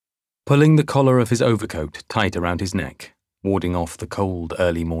Pulling the collar of his overcoat tight around his neck, warding off the cold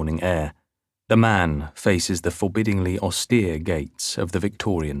early morning air, the man faces the forbiddingly austere gates of the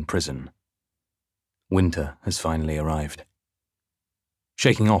Victorian prison. Winter has finally arrived.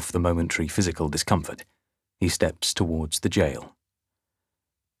 Shaking off the momentary physical discomfort, he steps towards the jail.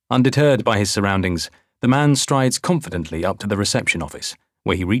 Undeterred by his surroundings, the man strides confidently up to the reception office,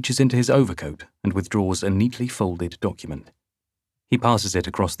 where he reaches into his overcoat and withdraws a neatly folded document. He passes it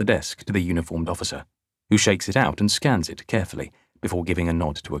across the desk to the uniformed officer, who shakes it out and scans it carefully before giving a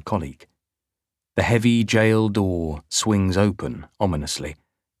nod to a colleague. The heavy jail door swings open ominously,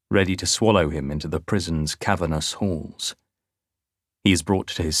 ready to swallow him into the prison's cavernous halls. He is brought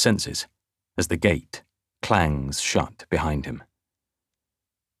to his senses as the gate clangs shut behind him.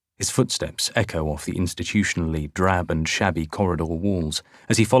 His footsteps echo off the institutionally drab and shabby corridor walls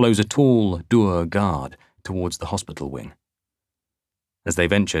as he follows a tall, dour guard towards the hospital wing. As they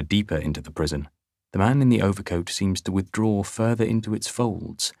venture deeper into the prison, the man in the overcoat seems to withdraw further into its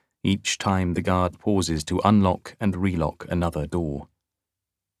folds each time the guard pauses to unlock and relock another door.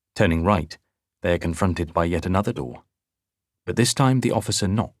 Turning right, they are confronted by yet another door, but this time the officer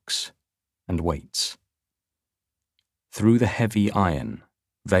knocks and waits. Through the heavy iron,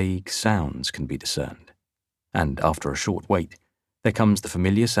 vague sounds can be discerned, and after a short wait, there comes the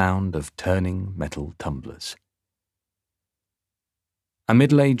familiar sound of turning metal tumblers. A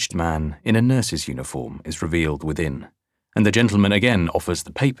middle-aged man in a nurse's uniform is revealed within, and the gentleman again offers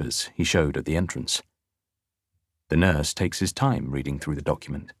the papers he showed at the entrance. The nurse takes his time reading through the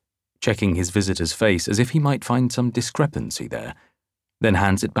document, checking his visitor's face as if he might find some discrepancy there, then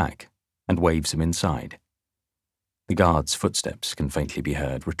hands it back and waves him inside. The guard's footsteps can faintly be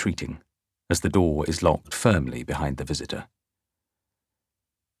heard retreating, as the door is locked firmly behind the visitor.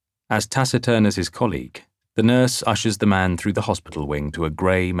 As taciturn as his colleague, the nurse ushers the man through the hospital wing to a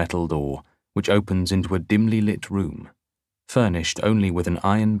grey metal door which opens into a dimly lit room, furnished only with an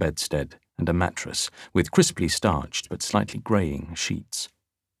iron bedstead and a mattress with crisply starched but slightly greying sheets.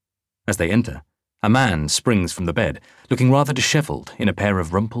 As they enter, a man springs from the bed, looking rather dishevelled in a pair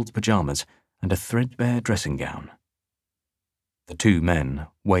of rumpled pyjamas and a threadbare dressing gown. The two men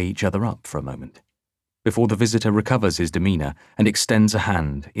weigh each other up for a moment, before the visitor recovers his demeanour and extends a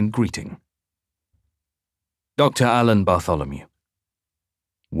hand in greeting. "Dr. Alan Bartholomew."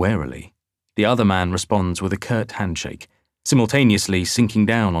 Warily, the other man responds with a curt handshake, simultaneously sinking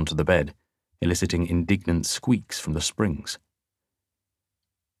down onto the bed, eliciting indignant squeaks from the springs.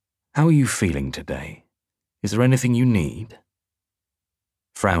 "How are you feeling today? Is there anything you need?"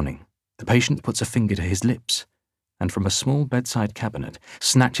 Frowning, the patient puts a finger to his lips, and from a small bedside cabinet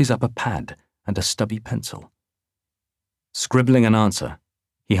snatches up a pad and a stubby pencil. Scribbling an answer,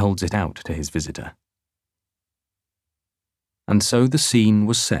 he holds it out to his visitor. And so the scene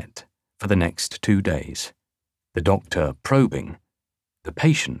was set for the next 2 days, the doctor probing, the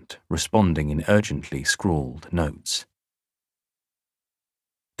patient responding in urgently scrawled notes.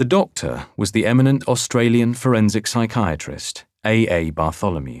 The doctor was the eminent Australian forensic psychiatrist, A.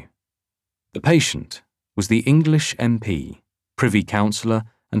 Bartholomew. The patient was the English MP, Privy Councillor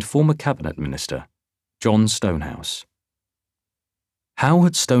and former Cabinet Minister, John Stonehouse. How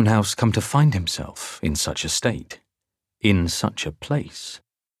had Stonehouse come to find himself in such a state, in such a place?